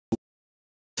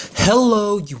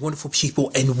Hello, you wonderful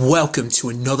people, and welcome to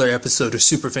another episode of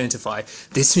Super-Fanta-Fi.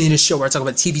 This being a show where I talk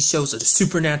about TV shows of the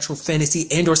supernatural, fantasy,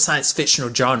 and or science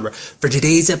fictional genre. For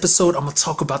today's episode, I'm going to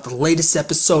talk about the latest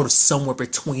episode of Somewhere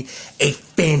Between. A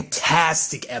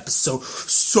fantastic episode.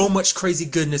 So much crazy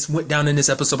goodness went down in this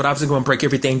episode, but obviously going to break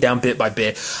everything down bit by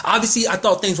bit. Obviously, I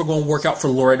thought things were going to work out for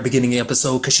Laura at the beginning of the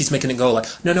episode because she's making it go like,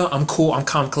 no, I'm cool, I'm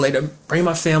calm, collected, bring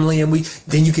my family, and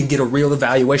then you can get a real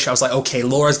evaluation. I was like, okay,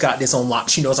 Laura's got this on lock.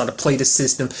 She knows how to play the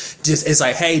system. Just it's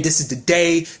like, hey, this is the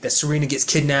day that Serena gets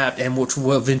kidnapped, and which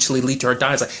will eventually lead to her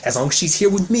dying. It's like, as long as she's here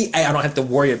with me, hey, I don't have to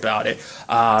worry about it.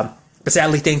 But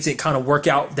sadly, things didn't kind of work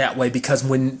out that way because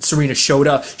when Serena showed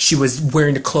up, she was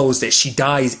wearing the clothes that she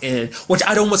dies in, which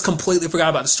I'd almost completely forgot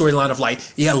about the storyline of like,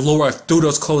 yeah, Laura threw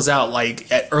those clothes out like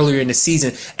earlier in the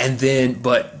season, and then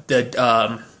but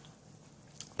the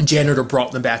janitor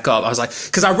brought them back up. I was like,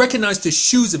 because I recognized the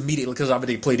shoes immediately because I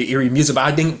already played the eerie music, but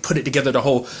I didn't put it together the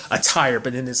whole attire.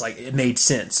 But then it's like it made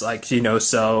sense, like, you know.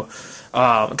 So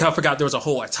I kind of forgot there was a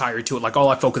whole attire to it. Like all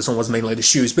I focused on was mainly the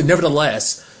shoes, but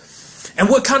nevertheless. And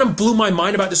what kind of blew my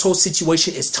mind about this whole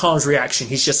situation is Tom's reaction.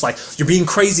 He's just like, you're being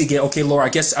crazy again. Okay, Laura, I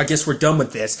guess we're done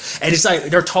with this. And it's like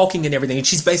they're talking and everything, and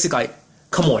she's basically like,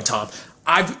 come on, Tom.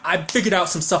 I figured out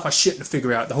some stuff I shouldn't have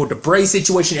figured out. The whole debris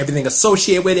situation, everything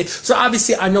associated with it. So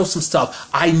obviously I know some stuff.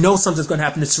 I know something's going to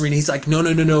happen to Serena. He's like, no,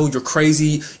 you're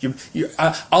crazy.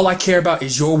 All I care about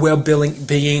is your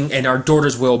well-being and our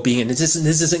daughter's well-being. This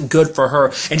isn't good for her.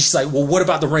 And she's like, well, what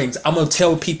about the rings? I'm going to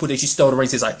tell people that you stole the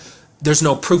rings. He's like, there's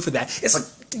no proof of that. It's like,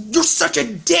 you're such a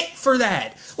dick for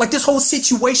that. Like this whole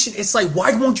situation, it's like,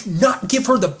 why won't you not give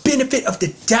her the benefit of the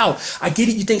doubt? I get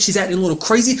it, you think she's acting a little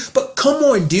crazy, but come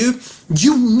on, dude.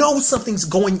 You know something's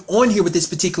going on here with this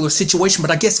particular situation,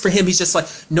 but I guess for him, he's just like,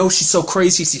 no, she's so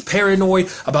crazy, she's paranoid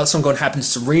about something going to happen to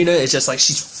Serena. It's just like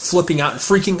she's flipping out and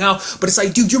freaking out. But it's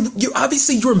like, dude, you're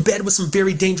obviously you're in bed with some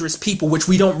very dangerous people, which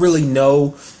we don't really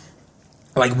know.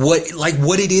 Like what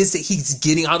it is that he's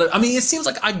getting out of. I mean, it seems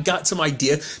like I got some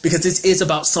idea because this is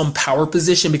about some power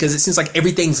position, because it seems like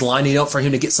everything's lining up for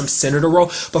him to get some senator role.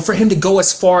 But for him to go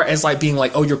as far as like being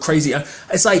like, oh, you're crazy.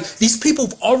 It's like these people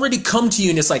have already come to you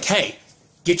and it's like, hey,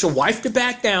 get your wife to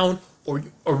back down or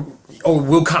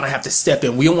we'll kind of have to step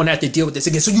in. We don't want to have to deal with this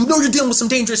again. So you know you're dealing with some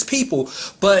dangerous people,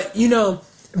 but you know.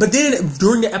 But then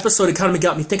during the episode, it kind of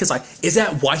got me thinking, it's like, is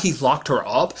that why he locked her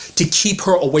up? To keep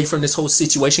her away from this whole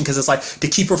situation? Because it's like, to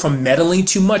keep her from meddling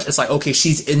too much. It's like, okay,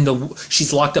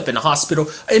 she's locked up in a hospital.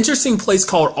 An interesting place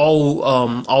called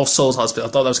All Souls Hospital.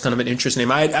 I thought that was kind of an interesting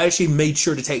name. I actually made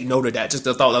sure to take note of that. Just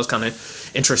I thought that was kind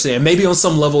of interesting. And maybe on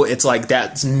some level, it's like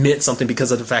that's meant something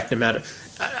because of the fact of the matter.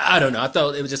 I don't know. I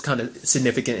thought it was just kind of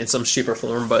significant in some shape or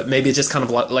form. But maybe it's just kind of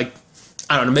like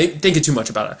I don't know, maybe thinking too much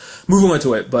about it. Moving on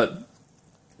to it, but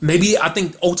maybe I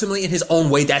think ultimately in his own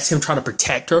way, that's him trying to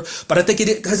protect her. But I think it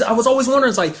is, because I was always wondering,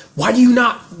 it's like,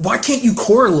 why can't you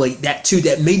correlate that to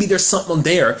that maybe there's something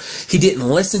there? He didn't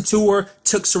listen to her,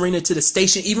 took Serena to the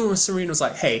station, even when Serena was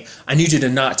like, hey, I need you to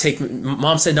not take me.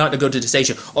 Mom said not to go to the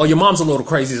station. Oh, your mom's a little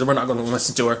crazy, so we're not going to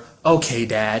listen to her. Okay,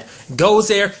 Dad. Goes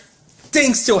there.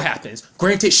 Thing still happens.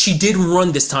 Granted, she did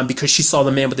run this time because she saw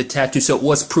the man with the tattoo, so it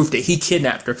was proof that he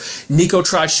kidnapped her. Nico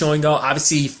tried showing up.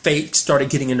 Obviously, fate started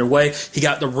getting in her way. He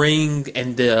got the ring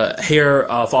and the hair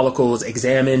follicles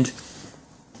examined.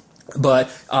 But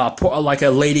like a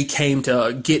lady came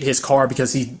to get his car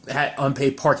because he had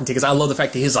unpaid parking tickets. I love the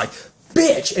fact that he's like,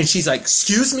 bitch, and she's like,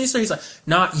 excuse me, sir? He's like,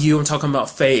 not you, I'm talking about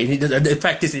fate. And the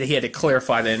fact is that he had to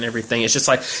clarify that and everything. It's just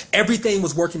like everything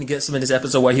was working against him in this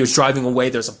episode. While he was driving away,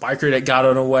 there's a biker that got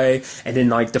on the way, and then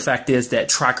like the fact is that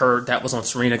tracker that was on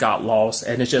Serena got lost,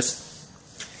 and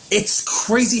it's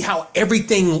crazy how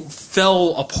everything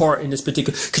fell apart in this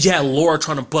particular, because you had Laura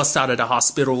trying to bust out of the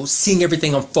hospital, seeing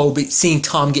everything unfold, seeing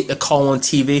Tom get the call on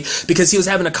TV because he was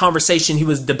having a conversation. He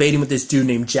was debating with this dude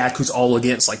named Jack, who's all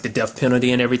against like the death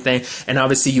penalty and everything. And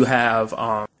obviously you have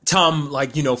Tom,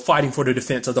 like, you know, fighting for the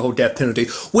defense of the whole death penalty,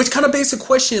 which kind of begs the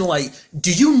question, like,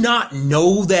 do you not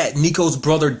know that Nico's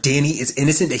brother Danny is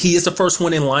innocent, that he is the first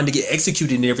one in line to get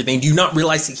executed and everything? Do you not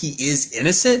realize that he is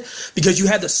innocent? Because you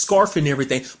had the scarf and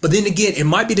everything. But then again, it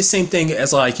might be the same thing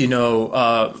as, like, you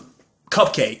know,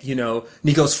 Cupcake, you know,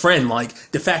 Nico's friend. Like,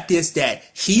 the fact is that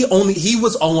he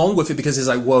was along with it because it's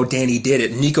like, well, Danny did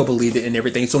it. Nico believed it and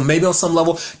everything. So maybe on some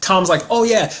level, Tom's like, oh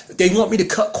yeah, they want me to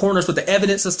cut corners with the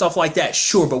evidence and stuff like that.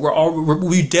 Sure, but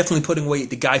we're definitely putting away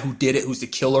the guy who did it, who's the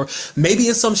killer. Maybe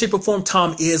in some shape or form,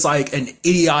 Tom is like an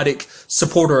idiotic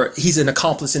supporter. He's an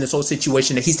accomplice in this whole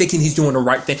situation, that he's thinking he's doing the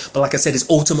right thing. But like I said, it's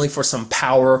ultimately for some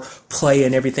power play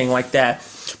and everything like that.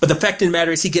 But the fact of the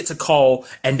matter is he gets a call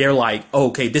and they're like, oh,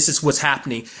 okay, this is what's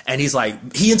happening. And he's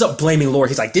like, he ends up blaming Laura.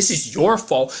 He's like, this is your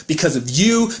fault because of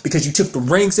you, because you took the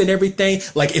rings and everything.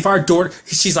 Like, if our daughter,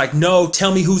 she's like, no,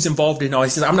 tell me who's involved in all. He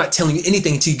says, I'm not telling you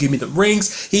anything until you give me the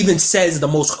rings. He even says the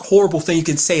most horrible thing you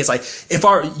can say is like, if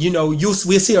our,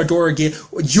 we'll see our daughter again,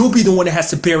 you'll be the one that has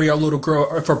to bury our little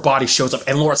girl if her body shows up.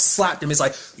 And Laura slapped him. It's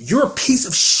like, you're a piece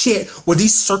of shit. With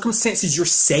these circumstances, you're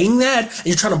saying that and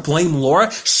you're trying to blame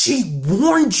Laura. She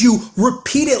warned you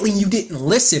repeatedly and you didn't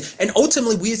listen. And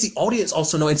ultimately, we as the audience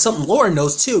also know, and something Laura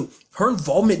knows too, her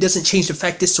involvement doesn't change the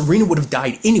fact that Serena would have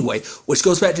died anyway, which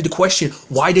goes back to the question,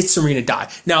 why did Serena die?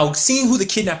 Now, seeing who the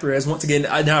kidnapper is, once again,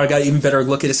 now I got an even better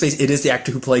look at his face. It is the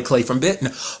actor who played Clay from Benton.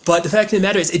 But the fact of the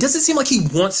matter is, it doesn't seem like he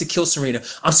wants to kill Serena.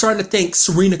 I'm starting to think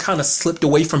Serena kind of slipped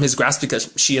away from his grasp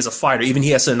because she is a fighter. Even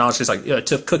he has to acknowledge, she's like,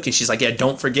 took Cookie. She's like, yeah,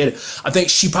 don't forget it. I think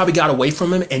she probably got away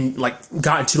from him and like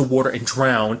got into the water and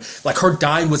drowned. Like, her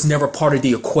dying was never part of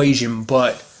the equation,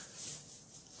 but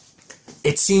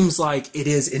it seems like it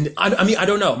is. I mean, I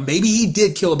don't know. Maybe he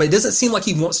did kill her, but it doesn't seem like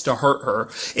he wants to hurt her.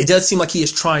 It does seem like he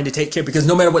is trying to take care, because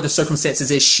no matter what the circumstances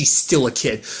is, she's still a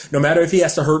kid. No matter if he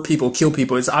has to hurt people, kill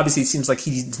people, it seems like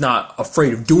he's not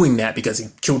afraid of doing that because he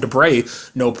killed the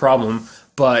Brave, no problem.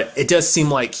 But it does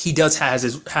seem like he does have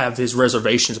his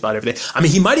reservations about everything. I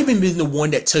mean, he might have even been the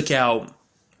one that took out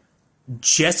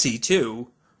Jesse too.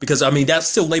 Because, I mean, that's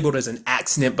still labeled as an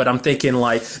accident, but I'm thinking,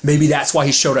 like, maybe that's why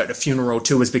he showed up at the funeral,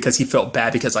 too, is because he felt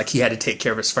bad because, like, he had to take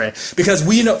care of his friend. Because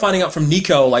we end up finding out from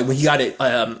Nico, like, when he got it,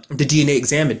 the DNA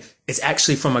examined, it's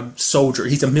actually from a soldier.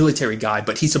 He's a military guy,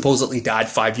 but he supposedly died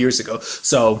 5 years ago.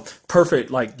 So,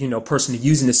 perfect, like, person to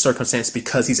use in this circumstance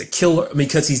because he's a killer,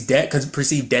 because he's dead, because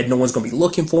perceived dead, no one's going to be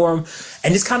looking for him.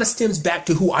 And this kind of stems back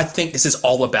to who I think this is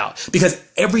all about. Because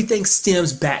everything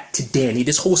stems back to Danny.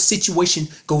 This whole situation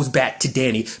goes back to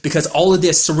Danny. Because all of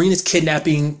this, Serena's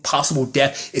kidnapping, possible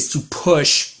death, is to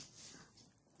push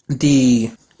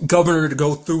the governor to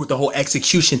go through with the whole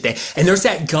execution thing. And there's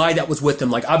that guy that was with him.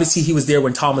 Like, obviously he was there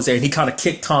when Tom was there, and he kind of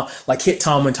hit Tom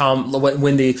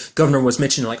when the governor was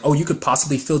mentioning, like, oh, you could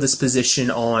possibly fill this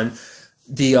position on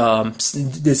the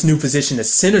this new position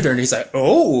as senator. And he's like,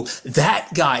 oh, that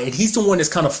guy. And he's the one that's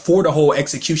kind of for the whole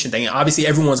execution thing. And obviously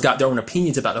everyone's got their own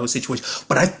opinions about the whole situation,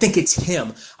 but I think it's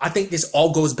him. I think this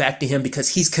all goes back to him because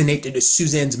he's connected to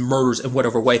Suzanne's murders in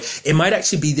whatever way. It might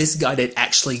actually be this guy that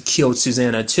actually killed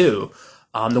Susanna too.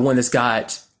 The one that's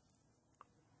got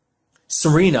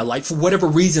Serena, like, for whatever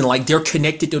reason, like, they're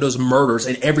connected to those murders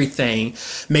and everything.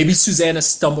 Maybe Susanna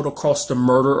stumbled across the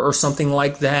murder or something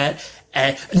like that.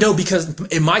 And no, because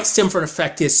it might stem from the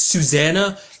fact is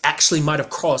Susanna actually might have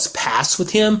crossed paths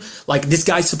with him. Like, this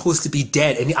guy's supposed to be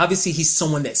dead, and obviously he's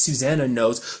someone that Susanna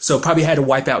knows, so probably had to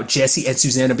wipe out Jesse and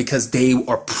Susanna because they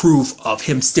are proof of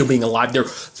him still being alive. There are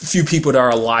few people that are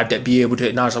alive that be able to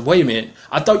acknowledge, like, wait a minute,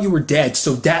 I thought you were dead.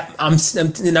 So that I'm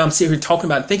sitting here talking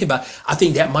about and thinking about, I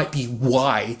think that might be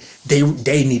why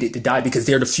they needed to die, because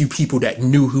they're the few people that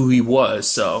knew who he was.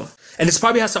 So, and this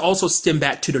probably has to also stem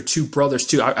back to their two brothers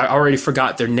too. I already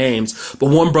forgot their names, but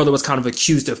one brother was kind of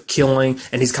accused of killing,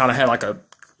 and he's kind of had like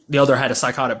the other had a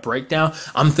psychotic breakdown.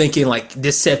 I'm thinking like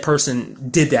this said person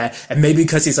did that, and maybe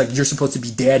because he's like, you're supposed to be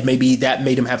dead, maybe that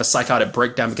made him have a psychotic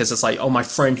breakdown, because it's like, oh, my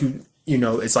friend who,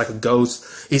 it's like a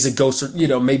ghost, he's a ghost,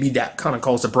 or, maybe that kind of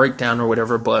caused a breakdown or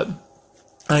whatever. But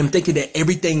I'm thinking that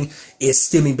everything is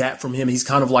stemming back from him. He's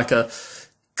kind of like a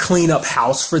clean up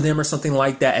house for them or something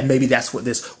like that. And maybe that's what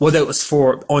this, whether it was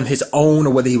for on his own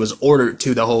or whether he was ordered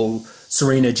to, the whole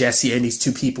Serena, Jesse, and these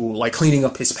two people, like cleaning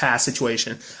up his past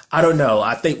situation. I don't know.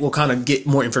 I think we'll kind of get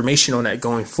more information on that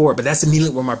going forward, but that's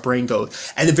immediately where my brain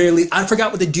goes. At the very least, I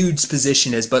forgot what the dude's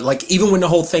position is, but like, even when the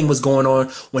whole thing was going on,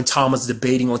 when Tom was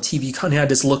debating on TV, he kind of had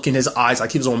this look in his eyes,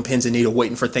 like he was on pins and needles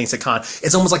waiting for things to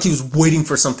it's almost like he was waiting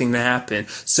for something to happen.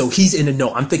 So he's in the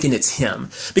know. I'm thinking it's him,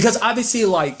 because obviously,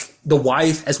 like, the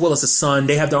wife as well as the son,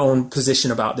 they have their own position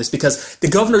about this, because the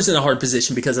governor's in a hard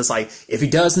position, because it's like, if he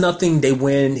does nothing, they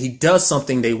win. He does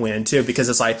something, they win too, because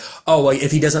it's like, oh, well,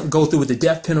 if he doesn't go through with the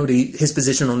death penalty, his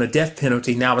position on the death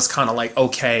penalty, now it's kind of like,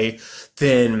 okay,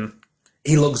 then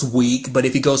he looks weak. But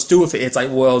if he goes through with it, it's like,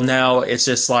 well, now it's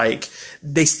just like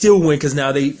they still win, because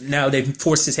now they've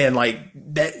forced his hand, like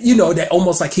that, that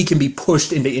almost like he can be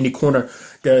pushed into any corner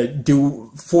to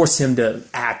force him to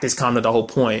act, is kind of the whole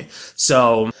point.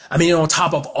 So, I mean, on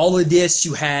top of all of this,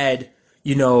 you had,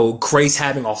 Grace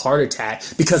having a heart attack,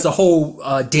 because the whole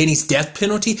Danny's death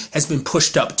penalty has been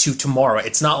pushed up to tomorrow.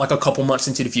 It's not like a couple months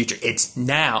into the future. It's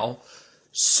now.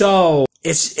 So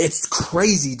it's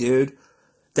crazy, dude,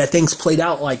 that things played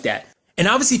out like that. And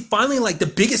obviously, finally, like, the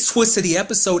biggest twist of the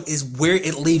episode is where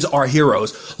it leaves our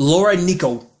heroes. Laura and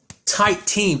Nico tight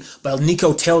team. But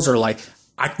Nico tells her, like,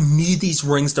 I need these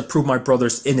rings to prove my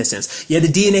brother's innocence. Yeah, the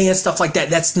DNA and stuff like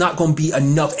that, that's not going to be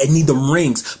enough. I need the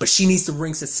rings. But she needs the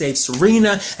rings to save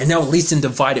Serena. And now at least in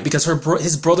divided, because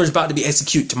his brother's about to be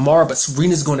executed tomorrow, but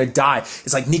Serena's going to die.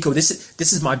 It's like, Nico, this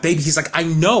is my baby. He's like, I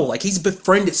know. Like, he's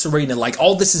befriended Serena. Like,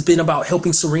 all this has been about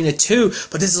helping Serena too.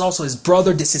 But this is also his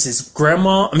brother. This is his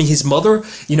his mother.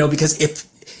 Because if,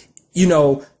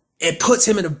 it puts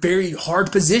him in a very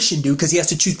hard position, dude, because he has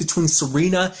to choose between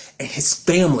Serena and his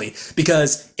family.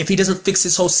 Because if he doesn't fix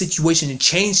this whole situation and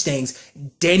change things,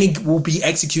 Danny will be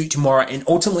executed tomorrow, and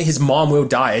ultimately his mom will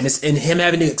die. And him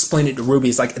having to explain it to Ruby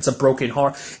is like, it's a broken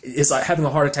heart. It's like having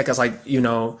a heart attack is like,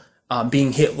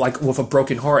 being hit like with a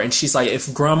broken heart. And she's like,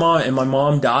 if grandma and my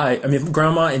mom die, if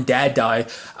grandma and dad die,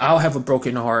 I'll have a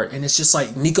broken heart. And it's just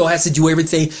like, Nico has to do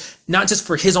everything, not just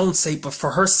for his own sake, but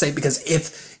for her sake. Because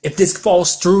if this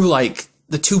falls through, like,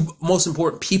 the two most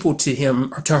important people to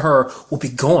him, or to her, will be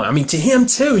gone. To him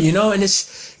too, and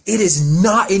it is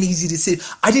not an easy decision.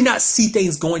 I did not see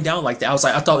things going down like that.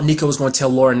 I thought Nico was going to tell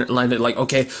Laura and Lana, like,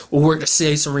 okay, we'll work to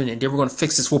save Serena, and then we're going to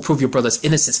fix this. We'll prove your brother's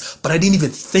innocence. But I didn't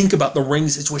even think about the ring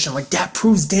situation. Like, that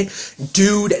proves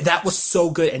dude, that was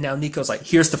so good. And now Nico's like,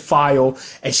 here's the file.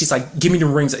 And she's like, give me the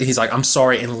rings. And he's like, I'm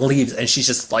sorry, and leaves. And she's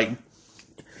just like,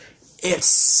 it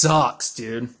sucks,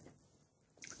 dude.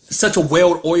 Such a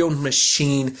well-oiled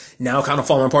machine now kind of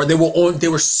falling apart. They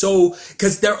were so,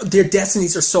 because their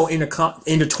destinies are so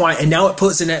intertwined, and now it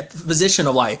puts in that position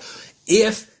of like,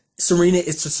 if Serena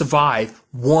is to survive,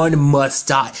 one must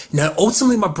die. Now,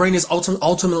 ultimately, my brain is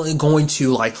ultimately going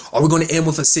to, like, are we going to end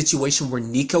with a situation where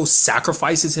Nico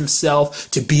sacrifices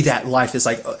himself to be that life? It's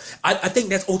like, I think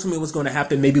that's ultimately what's going to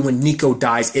happen. Maybe when Nico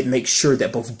dies, it makes sure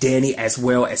that both Danny as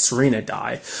well as Serena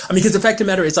die. Because the fact of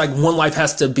the matter is, like, one life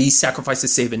has to be sacrificed to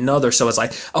save another. So it's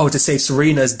like, oh, to save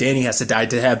Serena's, Danny has to die.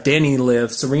 To have Danny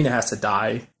live, Serena has to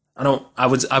die.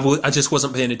 I just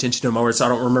wasn't paying attention to my words, so I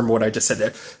don't remember what I just said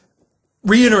there.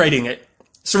 Reiterating it.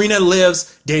 Serena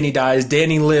lives, Danny dies.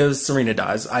 Danny lives, Serena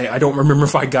dies. I don't remember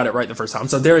if I got it right the first time.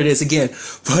 So there it is again.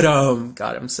 But,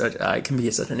 God, I can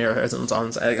be such an airhead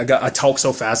sometimes. I talk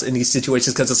so fast in these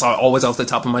situations because it's always off the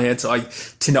top of my head. So I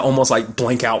tend to almost like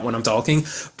blank out when I'm talking.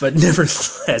 But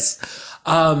nevertheless,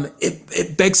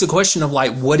 it begs the question of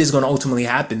like, what is going to ultimately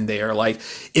happen there? Like,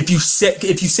 if you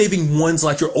saving one's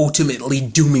life, you're ultimately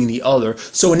dooming the other.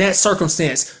 So in that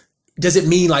circumstance, does it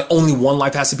mean like only one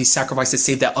life has to be sacrificed to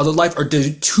save that other life, or do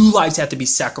two lives have to be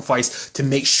sacrificed to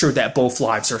make sure that both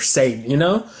lives are saved?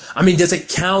 Does it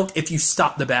count if you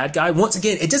stop the bad guy? Once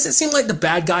again, it doesn't seem like the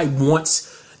bad guy wants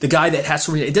the guy that has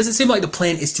Serena. It doesn't seem like the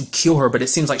plan is to kill her, but it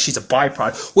seems like she's a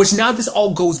byproduct. Which now this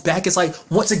all goes back. It's like,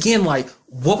 once again, like,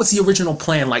 what was the original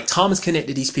plan? Like, Thomas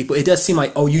connected these people. It does seem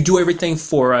like, oh, you do everything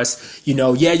for us.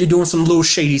 Yeah, you're doing some little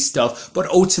shady stuff, but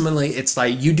ultimately it's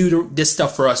like, you do this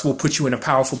stuff for us, we'll put you in a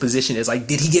powerful position. It's like,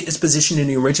 did he get this position in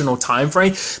the original time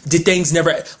frame? Did things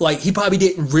never, like, he probably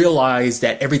didn't realize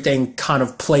that everything kind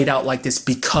of played out like this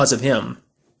because of him.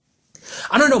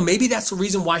 I don't know, maybe that's the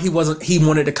reason why he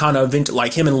wanted to kind of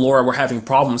like, him and Laura were having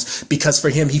problems, because for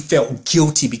him, he felt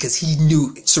guilty because he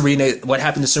knew what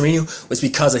happened to Serena was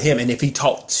because of him. And if he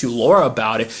talked to Laura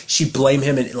about it, she blamed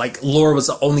him, and like, Laura was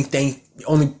the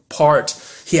only part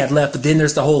he had left. But then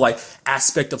there's the whole like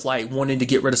aspect of like wanting to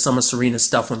get rid of some of Serena's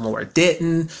stuff when Laura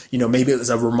didn't. Maybe it was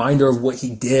a reminder of what he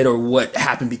did or what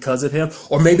happened because of him.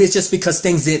 Or maybe it's just because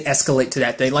things did escalate to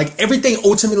that thing. Like, everything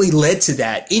ultimately led to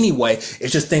that anyway.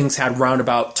 It's just things had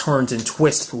roundabout turns and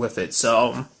twists with it.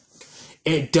 So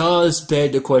it does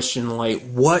beg the question, like,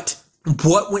 what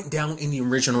went down in the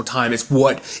original time is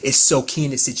what is so key in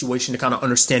this situation to kind of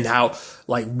understand how,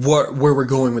 like, where we're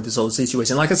going with this whole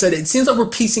situation. Like I said, it seems like we're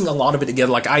piecing a lot of it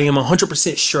together. Like, I am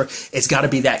 100% sure it's got to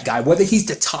be that guy. Whether he's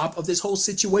the top of this whole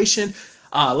situation,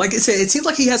 like I said, it seems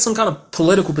like he has some kind of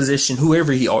political position,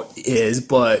 whoever he is,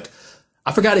 but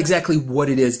I forgot exactly what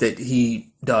it is that he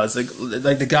does.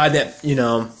 Like the guy that,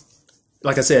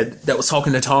 like I said, that was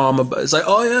talking to Tom about, it's like,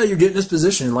 oh yeah, you're getting this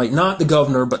position. Like, not the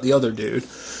governor, but the other dude.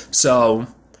 So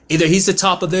either he's the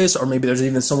top of this, or maybe there's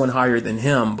even someone higher than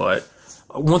him. But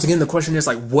once again, the question is,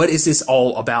 like, what is this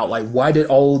all about? Like, why did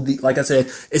like I said,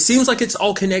 it seems like it's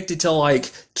all connected to,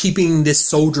 like, keeping this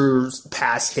soldier's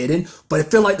past hidden, but I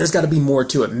feel like there's got to be more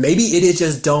to it. Maybe it is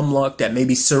just dumb luck that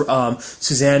maybe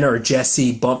Susanna or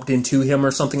Jesse bumped into him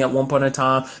or something at one point in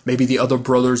time. Maybe the other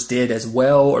brothers did as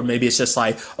well, or maybe it's just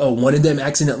like, oh, one of them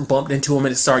accidentally bumped into him,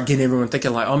 and it started getting everyone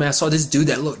thinking like, oh man, I saw this dude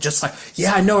that looked just like,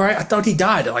 yeah, I know, right? I thought he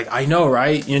died. Like, I know,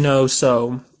 right?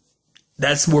 So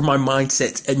that's where my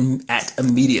mindset's at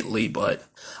immediately. But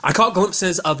I caught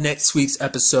glimpses of next week's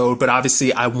episode, but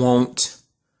obviously I won't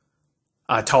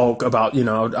talk about,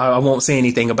 I won't say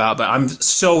anything about, but I'm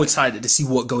so excited to see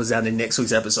what goes down in next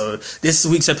week's episode. This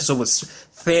week's episode was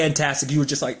fantastic.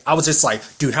 I was just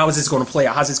like, dude, how is this going to play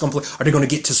out? How's this going to play? Are they going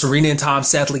to get to Serena in time?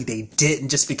 Sadly, they didn't,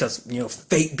 just because,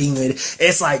 fate being it.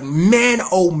 It's like, man,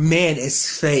 oh man,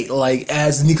 it's fate. Like,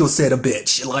 as Nico said, a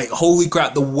bitch. Like, holy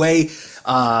crap, the way,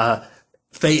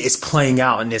 fate is playing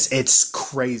out in this, it's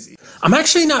crazy. I'm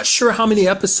actually not sure how many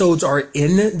episodes are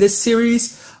in this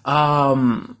series.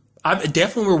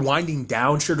 We're winding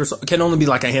down. Sure, there can only be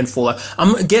like a handful.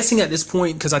 I'm guessing at this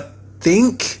point, because I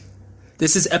think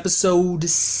this is episode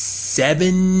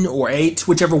 7 or 8,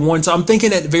 whichever one. So I'm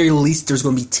thinking at the very least there's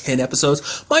going to be 10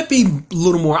 episodes. Might be a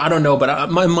little more, I don't know, but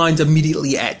my mind's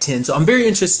immediately at 10. So I'm very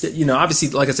interested. Obviously,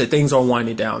 like I said, things are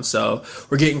winding down. So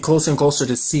we're getting closer and closer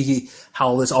to see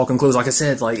how this all concludes. Like I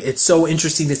said, like, it's so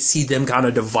interesting to see them kind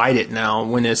of divide it now,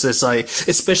 when it's just like,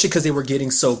 especially because they were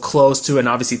getting so close to it, and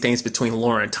obviously things between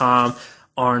Laura and Tom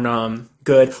aren't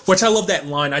good. Which I love that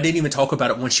line. I didn't even talk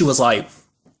about it when she was like,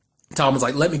 Tom was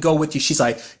like, let me go with you. She's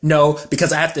like, no,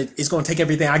 because it's going to take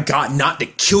everything I got not to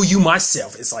kill you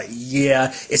myself. It's like,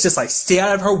 yeah, it's just like, stay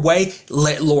out of her way.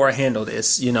 Let Laura handle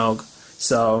this,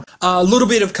 So, a little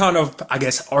bit of kind of, I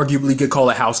guess, arguably could call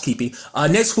it housekeeping.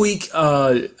 Next week,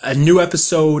 a new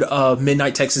episode of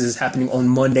Midnight Texas is happening on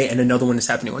Monday, and another one is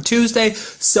happening on Tuesday.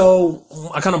 So,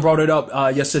 I kind of brought it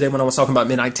up yesterday when I was talking about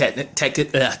Midnight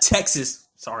Texas.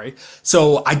 Sorry.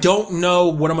 So I don't know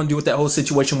what I'm going to do with that whole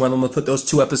situation, whether I'm going to put those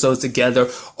 2 episodes together,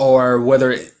 or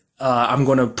whether I'm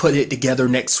going to put it together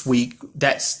next week.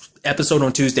 That's episode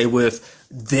on Tuesday with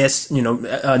this,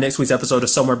 next week's episode, or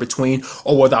somewhere between,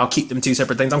 or whether I'll keep them 2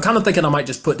 separate things. I'm kind of thinking I might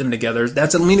just put them together.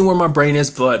 That's leaning where my brain is,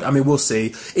 but I mean, we'll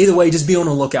see. Either way, just be on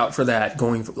the lookout for that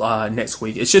going next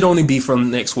week. It should only be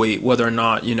from next week, whether or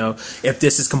not, if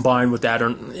this is combined with that,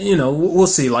 or, we'll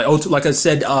see. Like I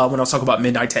said, when I was talking about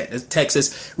Midnight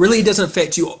Texas, really it doesn't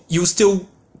affect you. You still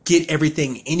get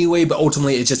everything anyway, but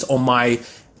ultimately it's just on my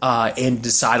and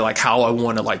decide like how I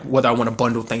want to, like, whether I want to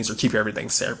bundle things or keep everything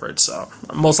separate. So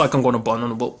most likely I'm going to bundle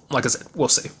them, but like I said, we'll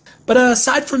see. But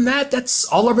aside from that, that's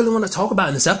all I really want to talk about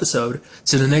in this episode.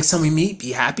 So the next time we meet,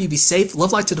 be happy, be safe,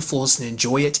 live life to the fullest, and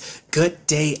enjoy it. Good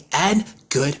day and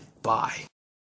goodbye.